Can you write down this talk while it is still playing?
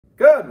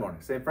Good morning,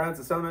 St.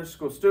 Francis Elementary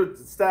School students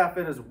and staff.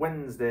 It is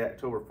Wednesday,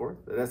 October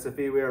 4th. At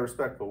SFE, we are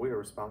respectful, we are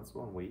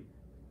responsible, and we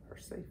are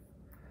safe.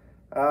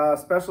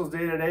 Specials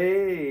day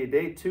today,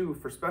 day 2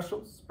 for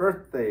specials.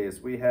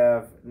 Birthdays, we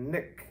have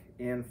Nick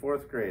in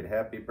 4th grade.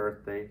 Happy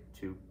birthday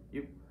to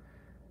you.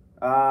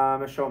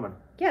 Ms. Showman.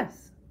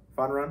 Yes.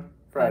 Fun run,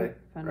 Friday.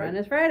 Fun right? run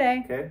is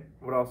Friday. Okay,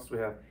 what else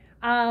do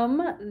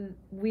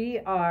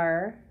we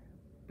have?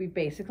 We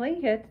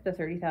basically hit the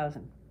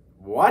 30,000.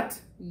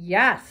 What?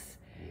 Yes.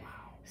 Wow.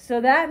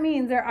 So that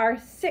means there are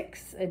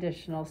 6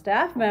 additional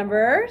staff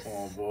members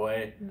Oh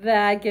boy.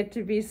 that get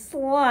to be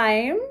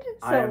slimed.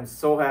 I am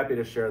so happy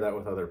to share that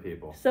with other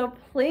people. So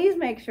please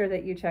make sure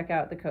that you check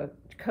out the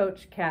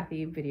Coach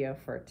Kathy video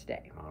for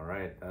today. All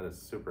right, that is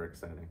super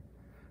exciting.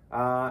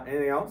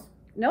 Anything else?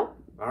 Nope.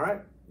 All right,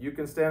 you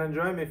can stand and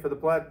join me for the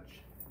pledge.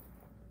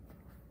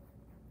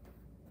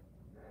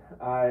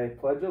 I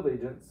pledge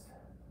allegiance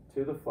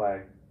to the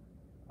flag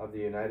of the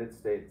United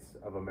States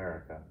of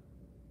America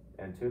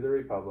and to the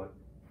republic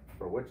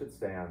for which it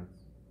stands,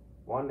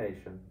 one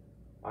nation,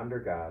 under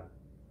God,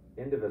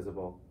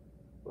 indivisible,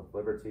 with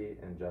liberty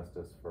and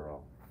justice for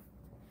all.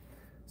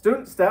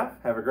 Students, staff,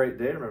 have a great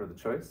day. Remember, the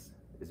choice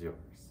is yours.